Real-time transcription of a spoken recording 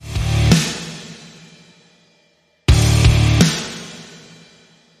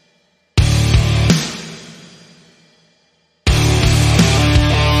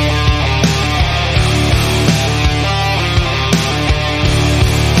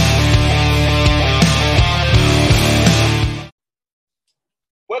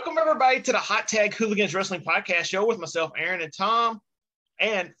everybody to the Hot Tag Hooligans Wrestling Podcast show with myself, Aaron and Tom.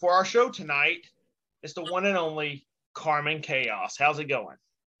 And for our show tonight, it's the one and only Carmen Chaos. How's it going?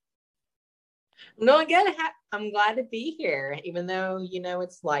 I'm doing good. I'm glad to be here, even though,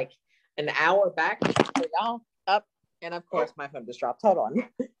 it's like an hour back for y'all up. And of course, my phone just dropped. Hold on.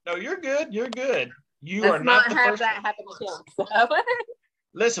 No, you're good. You're good. You Let's are not the have first. That happen again. So.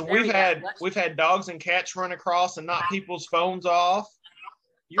 Listen, we've had dogs and cats run across and knock people's phones off.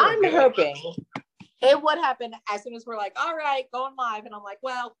 I'm hoping it would happen as soon as we're like, all right, going live. And I'm like,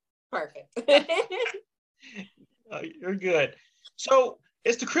 well, perfect. You're good. So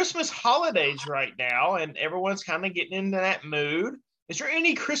it's the Christmas holidays right now, and everyone's kind of getting into that mood. Is there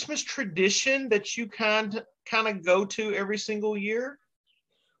any Christmas tradition that you kind of go to every single year?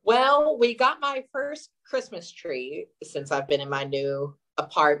 Well, we got my first Christmas tree since I've been in my new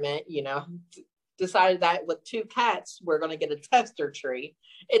apartment, decided that with 2 cats, we're going to get a tester tree.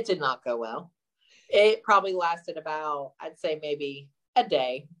 It did not go well. It probably lasted about, I'd say maybe a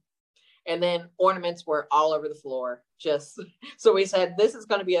day. And then ornaments were all over the floor. So we said, this is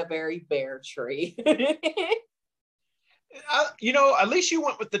going to be a very bare tree. At least you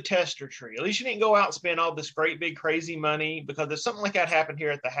went with the tester tree. At least you didn't go out and spend all this great, big, crazy money, because if something like that happened here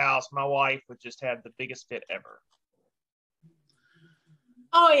at the house, my wife would just have the biggest fit ever.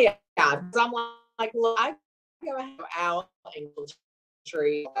 Oh, yeah. So I'm like, look, I'm going to have out a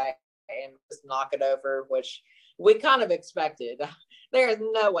tree and just knock it over, which we kind of expected. There's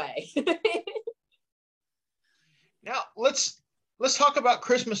no way. Now, let's talk about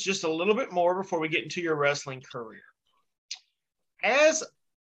Christmas just a little bit more before we get into your wrestling career. As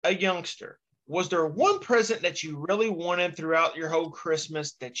a youngster, was there one present that you really wanted throughout your whole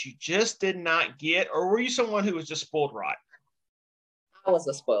Christmas that you just did not get, or were you someone who was just spoiled rotten? I was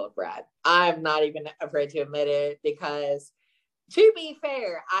a spoiled brat. I'm not even afraid to admit it, because to be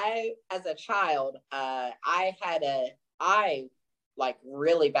fair, as a child, I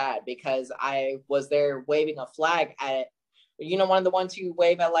really bad, because I was there waving a flag at, one of the ones who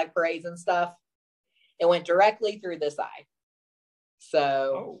wave at like parades and stuff. It went directly through this eye.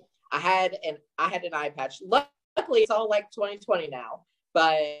 So I had an eye patch. Luckily, it's all like 2020 now,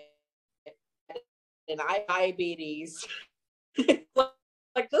 but eye diabetes.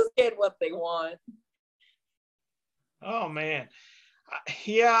 Like, just get what they want. Oh man.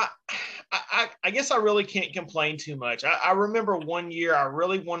 Yeah, I guess I really can't complain too much. I remember one year I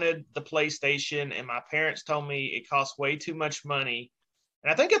really wanted the PlayStation, and my parents told me it cost way too much money.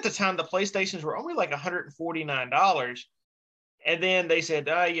 And I think at the time the PlayStations were only like $149. And then they said,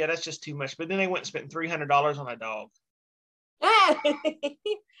 oh, yeah, that's just too much. But then they went and spent $300 on a dog.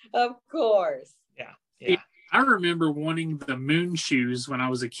 Of course. Yeah. I remember wanting the moon shoes when I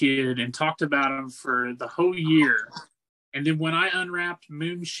was a kid and talked about them for the whole year. And then when I unwrapped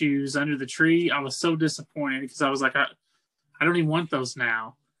moon shoes under the tree, I was so disappointed, because I was like, I don't even want those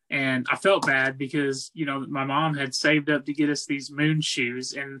now. And I felt bad because, my mom had saved up to get us these moon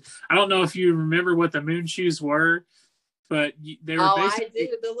shoes. And I don't know if you remember what the moon shoes were, but they were basically... I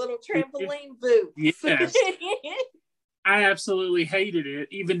do, the little trampoline boots. Yes. I absolutely hated it,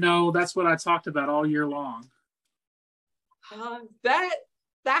 even though that's what I talked about all year long. That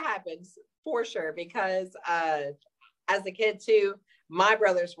happens for sure, because as a kid too, my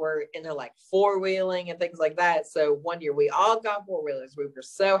brothers were into like 4-wheeling and things like that. So one year we all got 4-wheelers. We were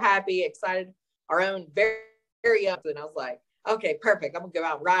so happy, excited, our own very, very young. And I was like, okay, perfect. I'm gonna go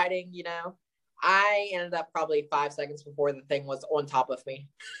out riding, I ended up probably 5 seconds before the thing was on top of me.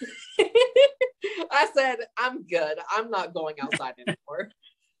 I said, I'm good. I'm not going outside anymore.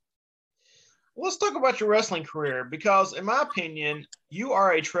 Let's talk about your wrestling career, because in my opinion, you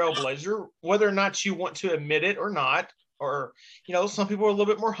are a trailblazer, whether or not you want to admit it or not. Or, some people are a little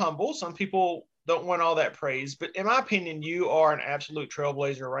bit more humble. Some people don't want all that praise. But in my opinion, you are an absolute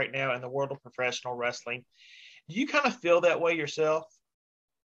trailblazer right now in the world of professional wrestling. Do you kind of feel that way yourself?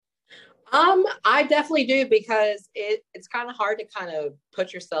 I definitely do, because it's kind of hard to kind of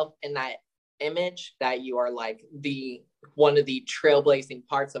put yourself in that image that you are like one of the trailblazing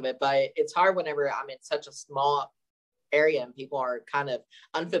parts of it. But it's hard whenever I'm in such a small area and people are kind of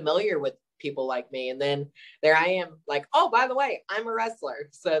unfamiliar with people like me. And then there I am like, oh, by the way, I'm a wrestler.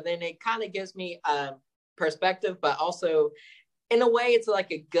 So then it kind of gives me perspective, but also in a way it's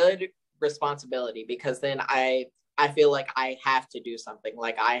like a good responsibility, because then I feel like I have to do something,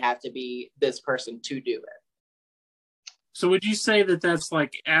 like I have to be this person to do it. So would you say that that's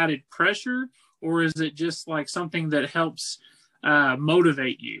like added pressure, or is it just like something that helps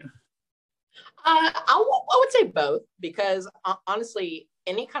motivate you? I would say both, because honestly,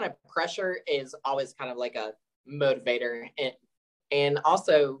 any kind of pressure is always kind of like a motivator And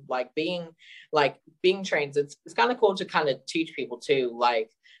also being trans, it's kind of cool to kind of teach people too.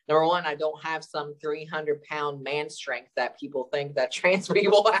 Like, number one, I don't have some 300-pound man strength that people think that trans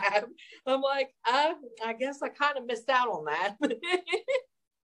people have. I'm like, I guess I kind of missed out on that.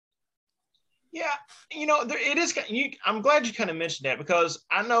 Yeah, it is. I'm glad you kind of mentioned that, because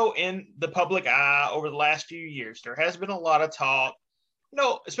I know in the public eye over the last few years, there has been a lot of talk,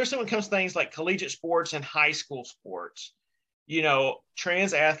 especially when it comes to things like collegiate sports and high school sports,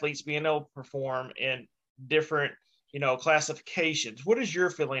 trans athletes being able to perform in different, classifications. What is your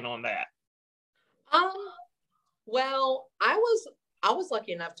feeling on that? Well, I was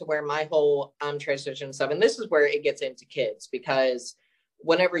lucky enough to where my whole transition stuff, and this is where it gets into kids, because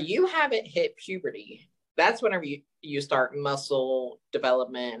whenever you haven't hit puberty, that's whenever you start muscle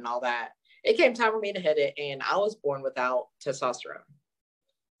development and all that. It came time for me to hit it, and I was born without testosterone.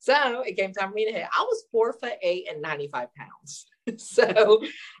 So it came time for me to hit. I was 4'8" and 95 pounds. So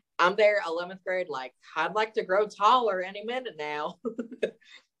I'm there 11th grade, like, I'd like to grow taller any minute now.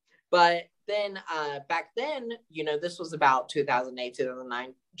 But then back then, this was about 2008,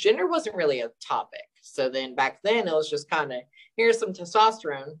 2009. Gender wasn't really a topic. So then back then it was just kind of, here's some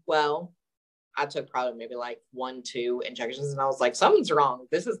testosterone. Well, I took probably maybe like 1-2 injections, and I was like, something's wrong.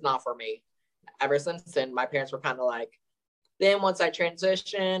 This is not for me. Ever since then, my parents were kind of like, then once I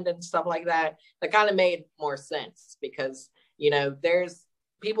transitioned and stuff like that, that kind of made more sense, because, there's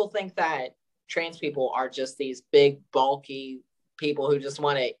people think that trans people are just these big, bulky people who just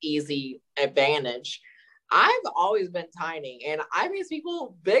want an easy advantage. I've always been tiny, and I raise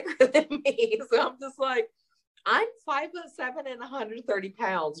people bigger than me. So I'm just like, I'm 5'7" and 130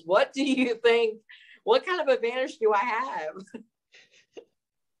 pounds. What do you think? What kind of advantage do I have?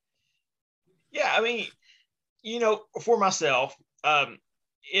 Yeah, I mean, for myself,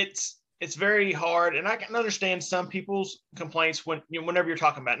 it's very hard, and I can understand some people's complaints whenever you're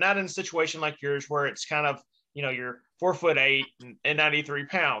talking about, not in a situation like yours where it's kind of, you're 4'8" and 93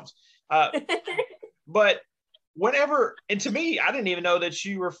 pounds. But whenever, and to me, I didn't even know that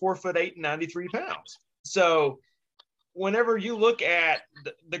you were 4'8" and 93 pounds. So whenever you look at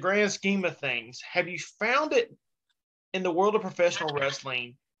the grand scheme of things, have you found it in the world of professional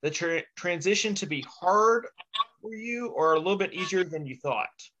wrestling, the transition to be hard for you, or a little bit easier than you thought?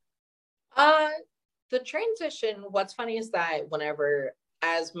 The transition, what's funny is that whenever,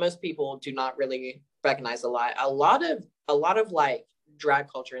 as most people do not really recognize a lot of like drag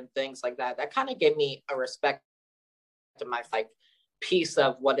culture and things like that kind of gave me a respect to my like piece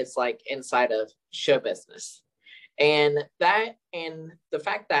of what it's like inside of show business. And the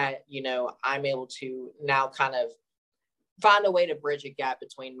fact that, I'm able to now kind of find a way to bridge a gap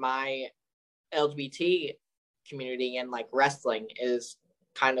between my LGBT community and like wrestling is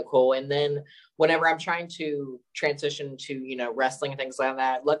kind of cool. And then whenever I'm trying to transition to, wrestling and things like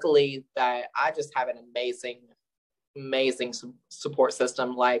that, luckily that I just have an amazing support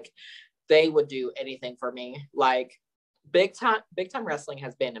system. Like, they would do anything for me. Like, big time wrestling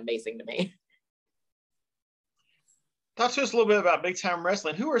has been amazing to me. Talk to us a little bit about Big Time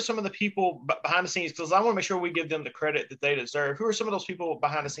Wrestling. Who are some of the people behind the scenes? Because I want to make sure we give them the credit that they deserve. Who are some of those people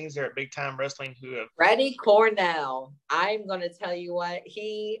behind the scenes there at Big Time Wrestling who have... Freddie Cornell. I'm going to tell you what,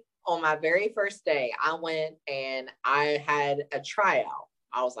 on my very first day, I went and I had a tryout.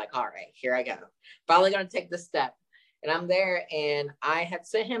 I was like, all right, here I go. Finally going to take this step. And I'm there, and I had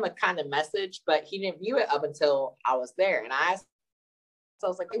sent him a kind of message, but he didn't view it up until I was there. And I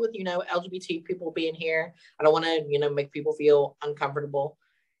was like, with, LGBT people being here, I don't want to, make people feel uncomfortable.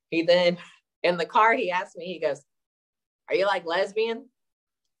 He then, in the car, he asked me, he goes, are you like lesbian?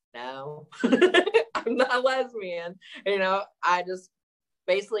 No, I'm not lesbian. I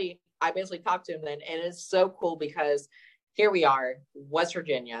basically talked to him then. And it's so cool because here we are, West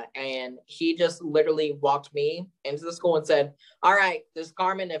Virginia, and he just literally walked me into the school and said, all right, this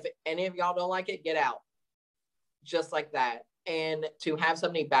Carmen, if any of y'all don't like it, get out. Just like that. And to have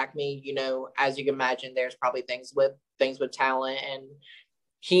somebody back me, as you can imagine, there's probably things with talent, and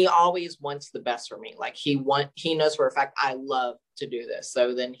he always wants the best for me. Like, he knows for a fact I love to do this.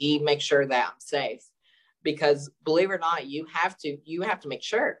 So then he makes sure that I'm safe, because believe it or not, you have to make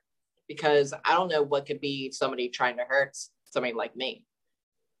sure, because I don't know what could be somebody trying to hurt somebody like me.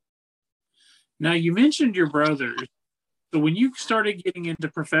 Now, you mentioned your brothers. So when you started getting into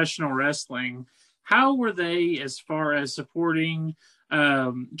professional wrestling, how were they as far as supporting,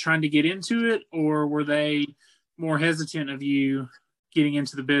 trying to get into it, or were they more hesitant of you getting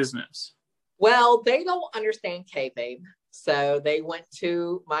into the business? Well, they don't understand kayfabe. So they went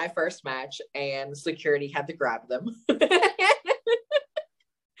to my first match and security had to grab them.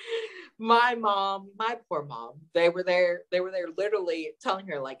 my mom, my poor mom, they were there literally telling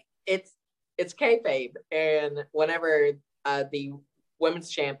her like it's kayfabe. And whenever the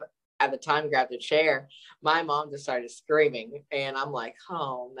women's champ at the time grabbed a chair, my mom just started screaming, and I'm like,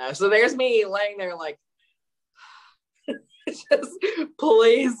 oh no. So there's me laying there like, just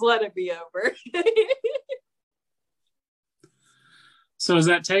please let it be over. So is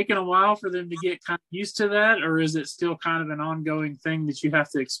that taking a while for them to get kind of used to that, or is it still kind of an ongoing thing that you have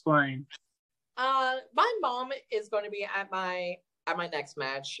to explain? My mom is going to be at my next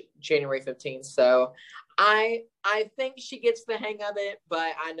match, January 15th. So I think she gets the hang of it,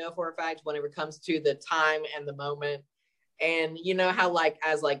 but I know for a fact whenever it comes to the time and the moment, and you know how like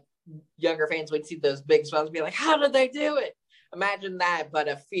as like younger fans would see those big smiles and be like, how did they do it? Imagine that, but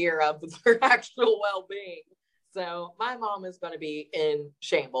a fear of their actual well-being. So my mom is going to be in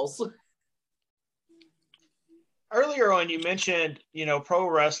shambles. Earlier on, you mentioned, pro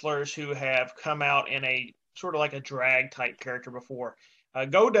wrestlers who have come out in a sort of like a drag type character before.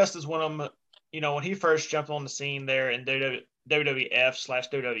 Goldust is one of them. When he first jumped on the scene there in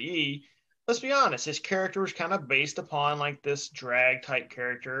WWF/WWE, let's be honest, his character was kind of based upon like this drag type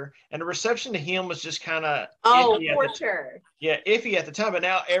character, and the reception to him was just kind of for sure. Yeah, iffy at the time, but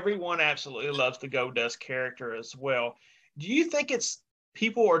now everyone absolutely loves the Goldust character as well. Do you think it's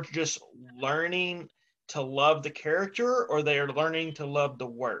people are just learning to love the character, or they are learning to love the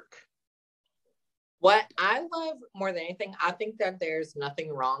work? What I love more than anything, I think that there's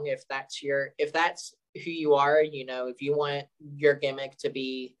nothing wrong if that's who you are. If you want your gimmick to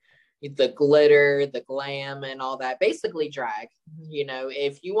be the glitter, the glam, and all that, basically drag.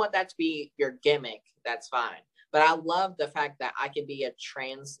 If you want that to be your gimmick, that's fine. But I love the fact that I can be a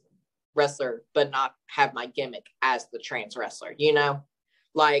trans wrestler, but not have my gimmick as the trans wrestler.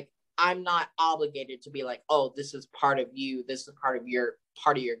 Like I'm not obligated to be like, oh, this is part of you. This is part of your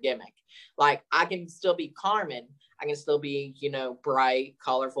gimmick. Like I can still be Carmen. I can still be, bright,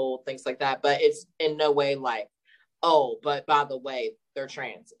 colorful, things like that. But it's in no way like, oh, but by the way, they're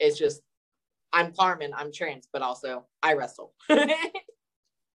trans. It's just, I'm Carmen, I'm trans, but also I wrestle.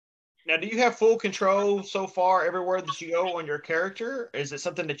 Now, do you have full control so far everywhere that you go on your character? Is it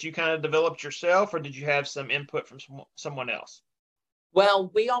something that you kind of developed yourself, or did you have some input from someone else? Well,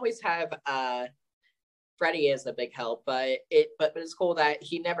 we always have Freddie is a big help, but it's cool that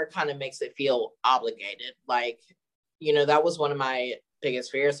he never kind of makes it feel obligated. Like, that was one of my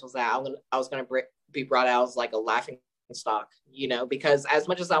biggest fears, was that I was going to be brought out as like a laughing stock, because as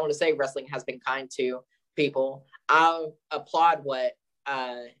much as I want to say wrestling has been kind to people, I applaud what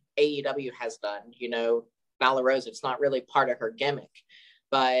AEW has done. Nyla Rose, it's not really part of her gimmick,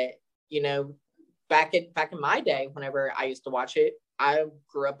 but back in my day, whenever I used to watch it, I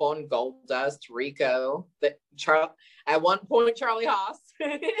grew up on Goldust, Rico, at one point Charlie Haas.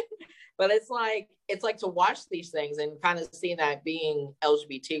 But it's like to watch these things and kind of see that being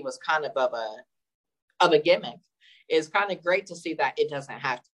LGBT was kind of a gimmick. It's kind of great to see that it doesn't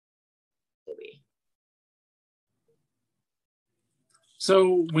have to be.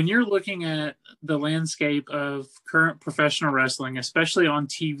 So when you're looking at the landscape of current professional wrestling, especially on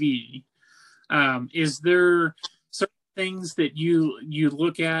TV, is there certain things that you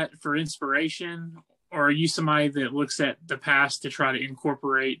look at for inspiration, or are you somebody that looks at the past to try to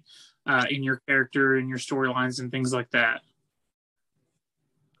incorporate in your character and your storylines and things like that?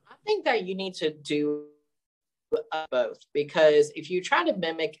 I think that you need to do both, because if you try to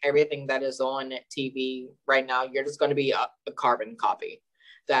mimic everything that is on TV right now, you're just going to be a carbon copy.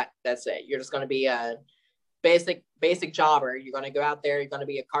 That's it. You're just going to be a basic jobber. You're going to go out there, you're going to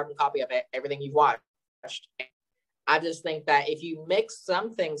be a carbon copy of everything you've watched. I just think that if you mix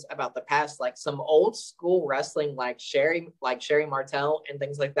some things about the past, like some old school wrestling, like Sherry Martel and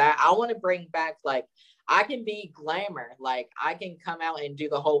things like that, I want to bring back, like, I can be glamour, like I can come out and do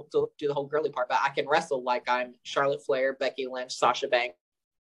the whole girly part, but I can wrestle like I'm Charlotte Flair, Becky Lynch, Sasha Banks.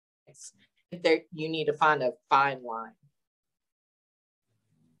 There, you need to find a fine line.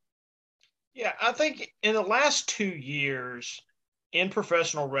 Yeah, I think in the last 2 years in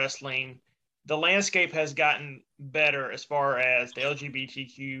professional wrestling, the landscape has gotten better as far as the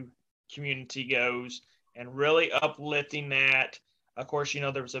LGBTQ community goes, and really uplifting that. Of course,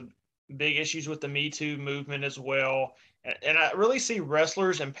 there was a big issues with the Me Too movement as well. And I really see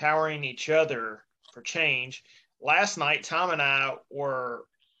wrestlers empowering each other for change. Last night, Tom and I were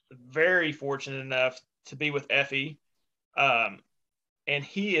very fortunate enough to be with Effie. And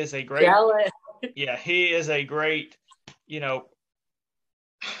he is a great, he is a great,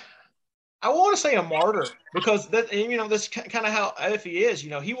 I want to say a martyr, because that's kind of how Effie is.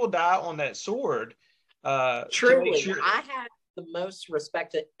 He will die on that sword. Truly, sure. the most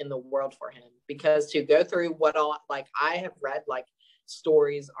respect in the world for him, because to go through what all, like, I have read like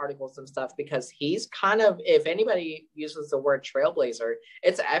stories, articles, and stuff, because he's kind of, if anybody uses the word trailblazer,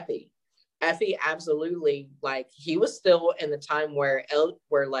 it's Effie. Effie absolutely, like, he was still in the time where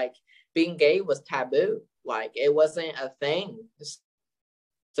like being gay was taboo, like it wasn't a thing.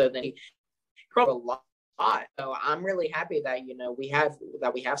 So then he grew a lot. So I'm really happy that, you know, we have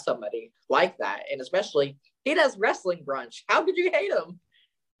somebody like that, and especially he does wrestling brunch. How could you hate him?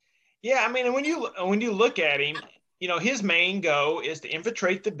 Yeah, I mean, when you look at him, you know, his main goal is to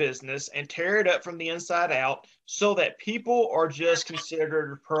infiltrate the business and tear it up from the inside out so that people are just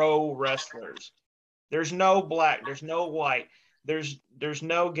considered pro wrestlers. There's no black, there's no white, there's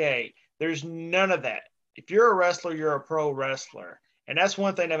no gay, there's none of that. If you're a wrestler, you're a pro wrestler. And that's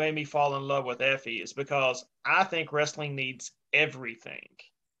one thing that made me fall in love with Effie, is because I think wrestling needs everything.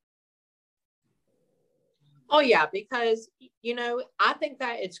 Oh yeah, because, you know, I think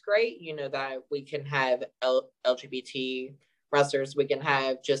that it's great, you know, that we can have LGBT wrestlers, we can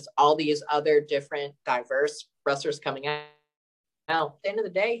have just all these other different diverse wrestlers coming out. Now, at the end of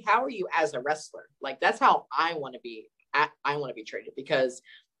the day, how are you as a wrestler? Like, that's how I want to be. I want to be treated, because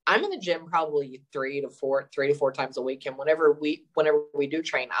I'm in the gym probably 3 to 4 times a week, and whenever we do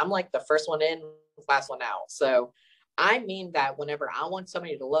train, I'm like the first one in, last one out. So I mean that whenever I want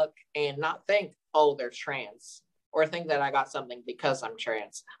somebody to look and not think, oh, they're trans, or think that I got something because I'm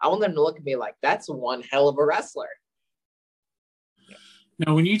trans, I want them to look and be like, that's one hell of a wrestler.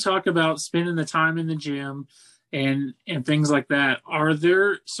 Now, when you talk about spending the time in the gym and things like that, are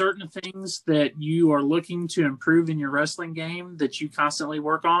there certain things that you are looking to improve in your wrestling game that you constantly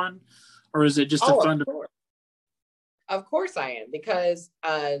work on, or is it just a fun? Of course I am, because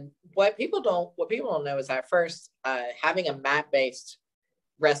what people don't know is that first, having a mat-based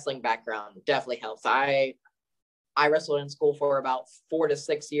wrestling background definitely helps. I wrestled in school for about 4 to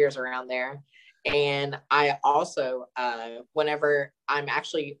 6 years, around there. And I also, whenever I'm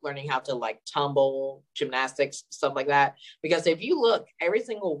actually learning how to like tumble, gymnastics, stuff like that, because if you look, every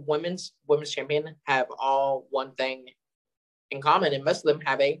single women's champion have all one thing in common, and most of them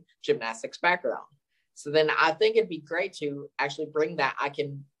have a gymnastics background. So then I think it'd be great to actually bring that. I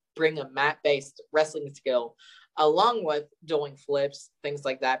can bring a mat-based wrestling skill along with doing flips, things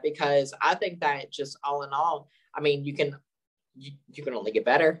like that, because I think that just all in all, I mean, you can only get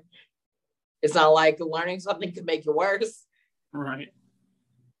better. It's not like learning something could make you worse. Right.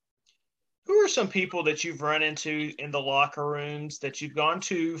 Who are some people that you've run into in the locker rooms that you've gone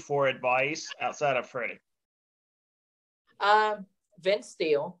to for advice outside of Freddie? Vince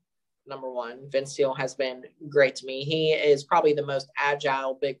Steele, number one. Vince Steele has been great to me. He is probably the most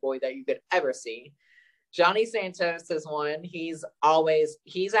agile big boy that you could ever see. Johnny Santos is one. He's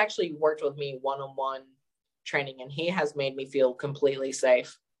actually worked with me one-on-one training, and he has made me feel completely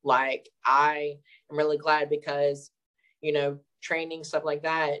safe. Like, I am really glad, because, you know, training, stuff like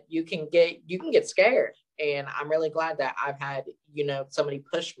that, you can get scared. And I'm really glad that I've had, you know, somebody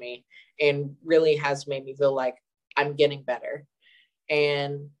push me and really has made me feel like I'm getting better.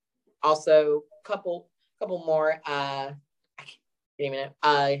 And also couple more, I can't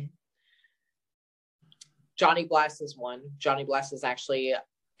even, Johnny Blast is one. Johnny Blast is actually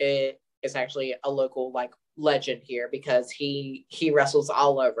a local like legend here, because he wrestles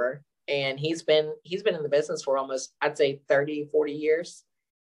all over, and he's been in the business for almost, I'd say, 30-40 years.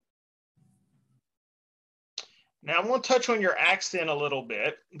 Now I want to touch on your accent a little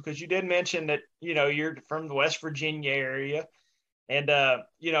bit, because you did mention that, you know, you're from the West Virginia area, and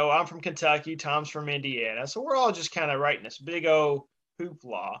you know, I'm from Kentucky, Tom's from Indiana, so we're all just kind of right in this big old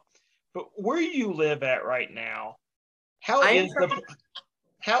hoopla. But where you live at right now, how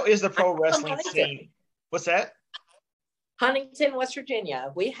is the pro wrestling scene? What's that? Huntington, West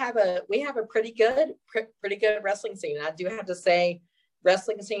Virginia. We have a pretty good wrestling scene. And I do have to say,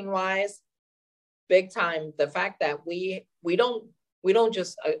 wrestling scene wise, big time. The fact that we don't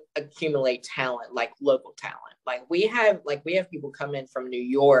just accumulate talent, like local talent. Like we have people come in from New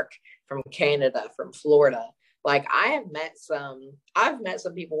York, from Canada, from Florida. Like I've met some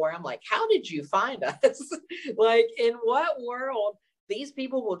people where I'm like, how did you find us? Like, in what world? These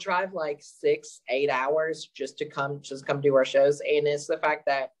people will drive like 6-8 hours just to come do our shows. And it's the fact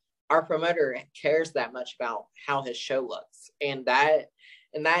that our promoter cares that much about how his show looks. And that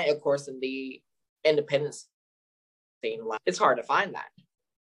of course, in the independent scene, it's hard to find that.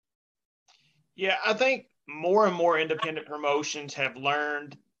 Yeah, I think more and more independent promotions have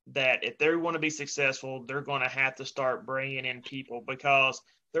learned that if they want to be successful, they're going to have to start bringing in people, because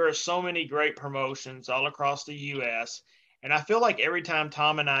there are so many great promotions all across the U.S., And I feel like every time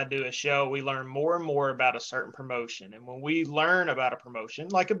Tom and I do a show, we learn more and more about a certain promotion. And when we learn about a promotion,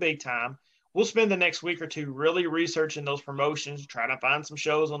 like a big time, we'll spend the next week or two really researching those promotions, trying to find some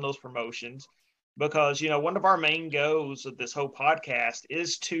shows on those promotions. Because, one of our main goals of this whole podcast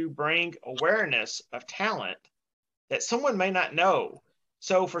is to bring awareness of talent that someone may not know.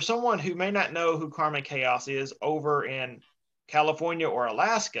 So for someone who may not know who Carmen Chaos is over in California or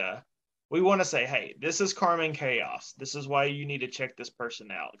Alaska, we want to say, hey, this is Carmen Chaos. This is why you need to check this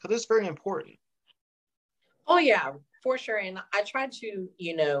person out, because it's very important. Oh yeah, for sure. And I try to,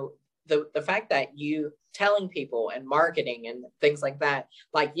 the fact that you telling people and marketing and things like that,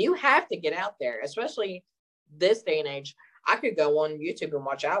 like you have to get out there, especially this day and age. I could go on YouTube and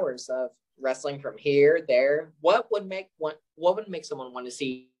watch hours of wrestling from here, there. What would make someone want to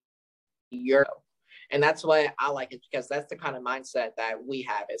see your? And that's why I like it, because that's the kind of mindset that we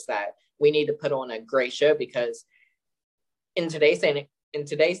have, is that we need to put on a great show, because in today's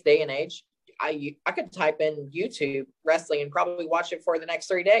day and age, I could type in YouTube wrestling and probably watch it for the next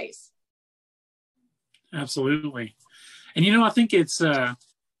 3 days. Absolutely. And I think it's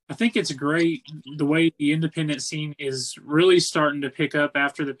great the way the independent scene is really starting to pick up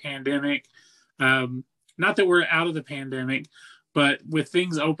after the pandemic. Not that we're out of the pandemic, but with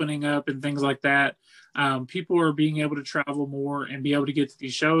things opening up and things like that, people are being able to travel more and be able to get to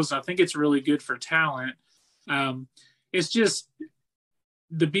these shows. I think it's really good for talent. It's just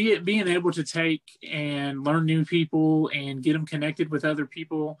being able to take and learn new people and get them connected with other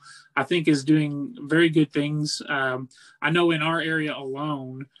people, I think is doing very good things. I know in our area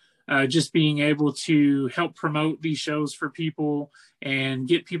alone, just being able to help promote these shows for people and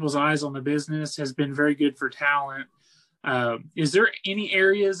get people's eyes on the business has been very good for talent. Is there any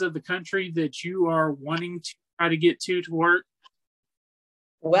areas of the country that you are wanting to try to get to work?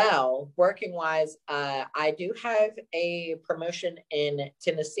 Well, working wise, I do have a promotion in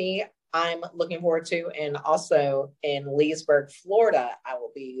Tennessee I'm looking forward to, and also in Leesburg, Florida. I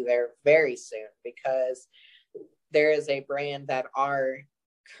will be there very soon, because there is a brand that our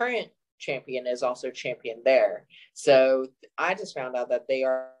current champion is also champion there. So I just found out that they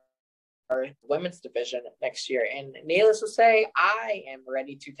are women's division next year, and needless to say, I am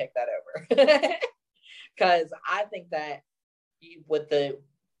ready to take that over, because I think that with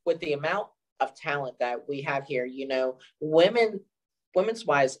the amount of talent that we have here, women's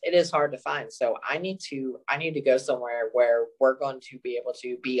wise, it is hard to find. So I need to go somewhere where we're going to be able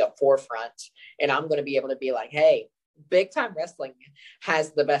to be a forefront, and I'm going to be able to be like, hey, big time wrestling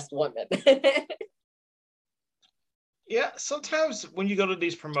has the best women. Yeah, sometimes when you go to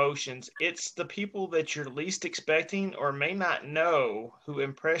these promotions, it's the people that you're least expecting or may not know who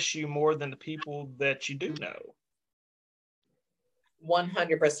impress you more than the people that you do know.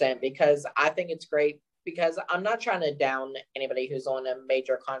 100%, because I think it's great, because I'm not trying to down anybody who's on a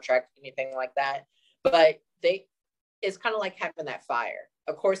major contract, anything like that, but it's kind of like having that fire.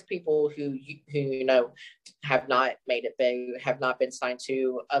 Of course, people who have not made it big, have not been signed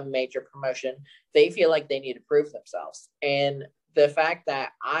to a major promotion, they feel like they need to prove themselves. And the fact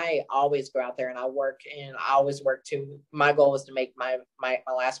that I always go out there and I always work to, my goal is to make my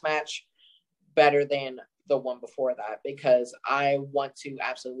last match better than the one before that, because I want to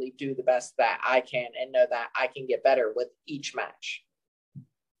absolutely do the best that I can and know that I can get better with each match.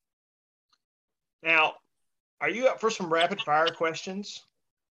 Now, are you up for some rapid fire questions?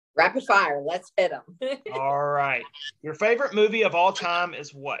 Rapid fire, let's hit them. All right. Your favorite movie of all time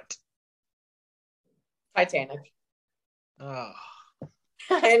is what? Titanic. Oh.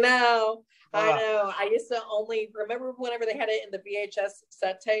 I know. I used to only remember whenever they had it in the VHS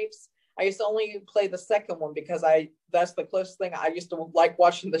set tapes. I used to only play the second one because that's the closest thing. I used to like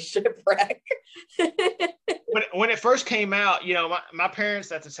watching the shipwreck. When it first came out, my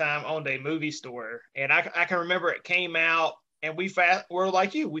parents at the time owned a movie store, and I can remember it came out, and we're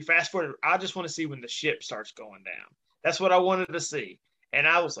like you. We fast forward. I just want to see when the ship starts going down. That's what I wanted to see, and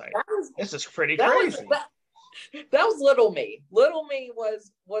I was like, this is pretty crazy. That was Little Me. Little Me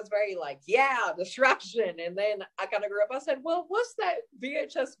was very like, yeah, destruction. And then I kind of grew up. I said, well, what's that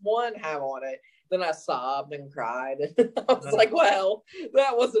VHS 1 have on it? Then I sobbed and cried. I was like, well,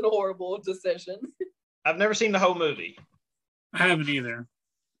 that was an horrible decision. I've never seen the whole movie. I haven't either.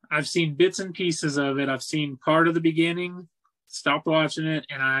 I've seen bits and pieces of it. I've seen part of the beginning, stopped watching it,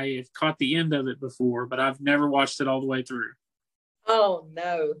 and I have caught the end of it before, but I've never watched it all the way through. Oh,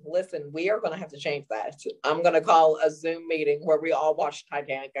 no. Listen, we are going to have to change that. I'm going to call a Zoom meeting where we all watch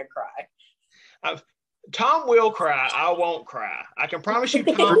Titanic and cry. Tom will cry. I won't cry. I can promise you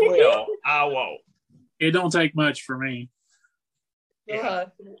Tom will. I won't. It don't take much for me. Yeah.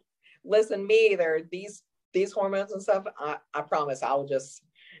 Listen, me either. These these hormones and stuff, I promise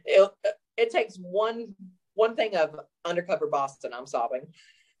it takes one thing of Undercover Boston. I'm sobbing.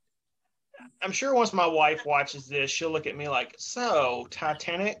 I'm sure once my wife watches this, she'll look at me like, so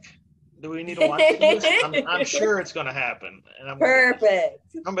Titanic, do we need to watch this? I'm sure it's going to happen. And I'm perfect.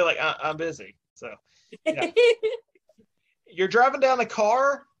 I'm going to be like, I'm busy. So yeah. You're driving down the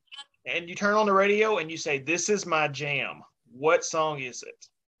car and you turn on the radio and you say, this is my jam. What song is it?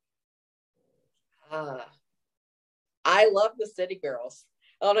 I love the City Girls.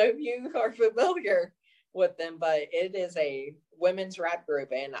 I don't know if you are familiar with them, but it is a women's rap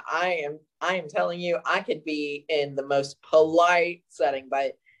group, and I am telling you, I could be in the most polite setting,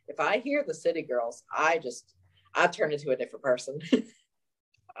 but if I hear the City Girls, I turn into a different person.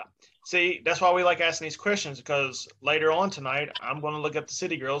 See, that's why we like asking these questions, because later on tonight, I'm going to look up the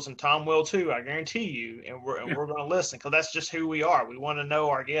City Girls, and Tom will too. I guarantee you, and we're going to listen, because that's just who we are. We want to know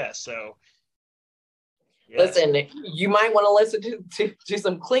our guests. So, yes. Listen, you might want to listen to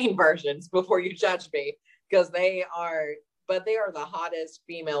some clean versions before you judge me, because they are the hottest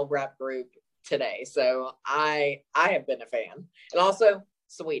female rap group today. So I have been a fan, and also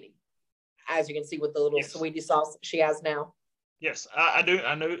Sweetie, as you can see with the little sweetie sauce she has now. Yes, I do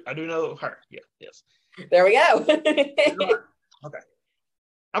know her. Yeah, yes. There we go. Okay.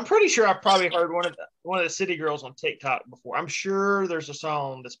 I'm pretty sure I've probably heard one of the City Girls on TikTok before. I'm sure there's a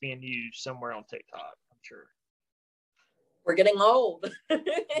song that's being used somewhere on TikTok. I'm sure. We're getting old.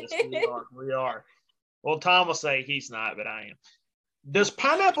 Yes, we are. Well, Tom will say he's not, but I am. Does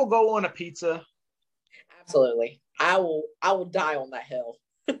pineapple go on a pizza? Absolutely. I will die on that hill.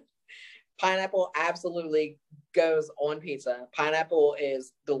 Pineapple absolutely goes on pizza. Pineapple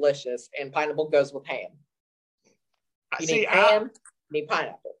is delicious, and pineapple goes with ham. You need ham, you need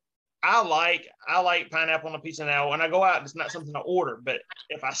pineapple. I like pineapple on a pizza now. When I go out, it's not something I order, but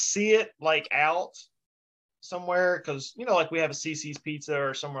if I see it like out somewhere, because like we have a CC's Pizza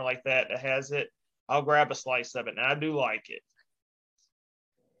or somewhere like that has it, I'll grab a slice of it, and I do like it.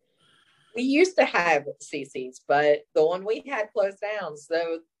 We used to have CC's, but the one we had closed down.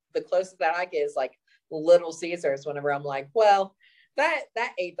 So the closest that I get is like Little Caesars. Whenever I'm like, well, that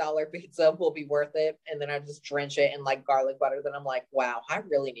 $8 pizza will be worth it, and then I just drench it in like garlic butter. Then I'm like, wow, I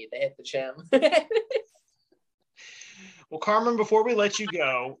really need to hit the gym. Well, Carmen, before we let you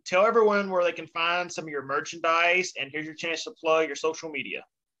go, tell everyone where they can find some of your merchandise, and here's your chance to plug your social media.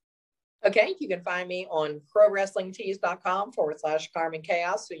 Okay, you can find me on prowrestlingtees.com/Carmen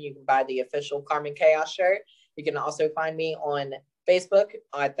Chaos, so you can buy the official Carmen Chaos shirt. You can also find me on Facebook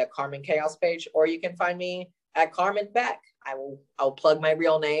at the Carmen Chaos page, or you can find me at Carmen Beck. I'll plug my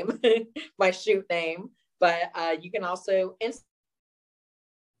real name, my shoot name, but you can also Instagram,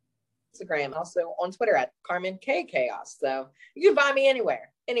 also on Twitter at Carmen K Chaos. So you can find me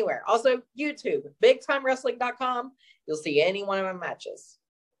anywhere. Also YouTube, BigTimeWrestling.com. You'll see any one of my matches.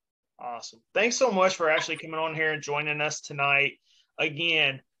 Awesome. Thanks so much for actually coming on here and joining us tonight.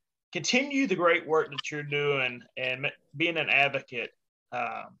 Again, continue the great work that you're doing and being an advocate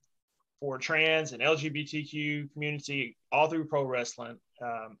for trans and LGBTQ community all through pro wrestling.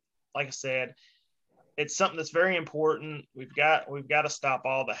 Like I said, it's something that's very important. We've got to stop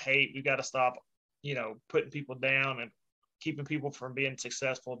all the hate. We've got to stop, putting people down and keeping people from being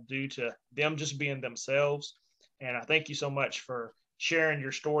successful due to them just being themselves. And I thank you so much for sharing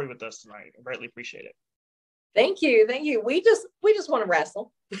your story with us tonight. I greatly appreciate it. Thank you. We just want to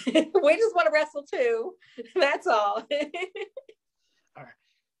wrestle. We just want to wrestle too. That's all. All right.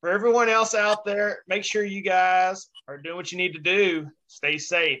 For everyone else out there, make sure you guys are doing what you need to do. Stay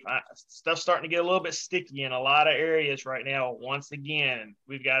safe. Stuff's starting to get a little bit sticky in a lot of areas right now. Once again,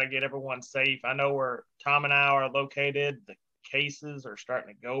 we've got to get everyone safe. I know where Tom and I are located, the cases are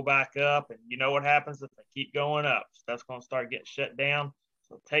starting to go back up, and you know what happens if they keep going up. Stuff's going to start getting shut down.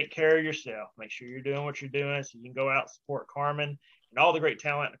 So take care of yourself. Make sure you're doing what you're doing so you can go out and support Carmen and all the great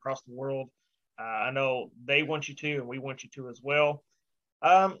talent across the world. I know they want you to, and we want you to as well.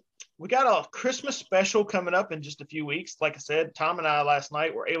 We got a Christmas special coming up in just a few weeks. Like I said, Tom and I last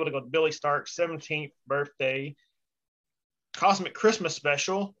night were able to go to Billy Stark's 17th birthday Cosmic Christmas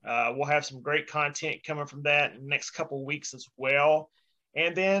special. We'll have some great content coming from that in the next couple of weeks as well.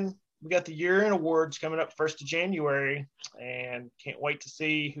 And then we got the year-end awards coming up 1st of January, and can't wait to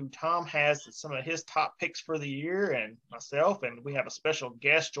see who Tom has some of his top picks for the year, and myself, and we have a special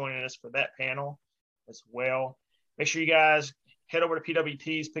guest joining us for that panel as well. Make sure you guys head over to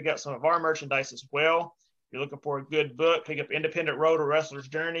PWTs, pick up some of our merchandise as well. If you're looking for a good book, pick up Independent Road: A Wrestler's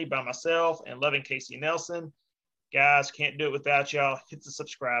Journey by myself and Loving Casey Nelson. Guys, can't do it without y'all. Hit the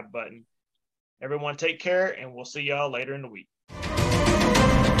subscribe button. Everyone take care, and we'll see y'all later in the week.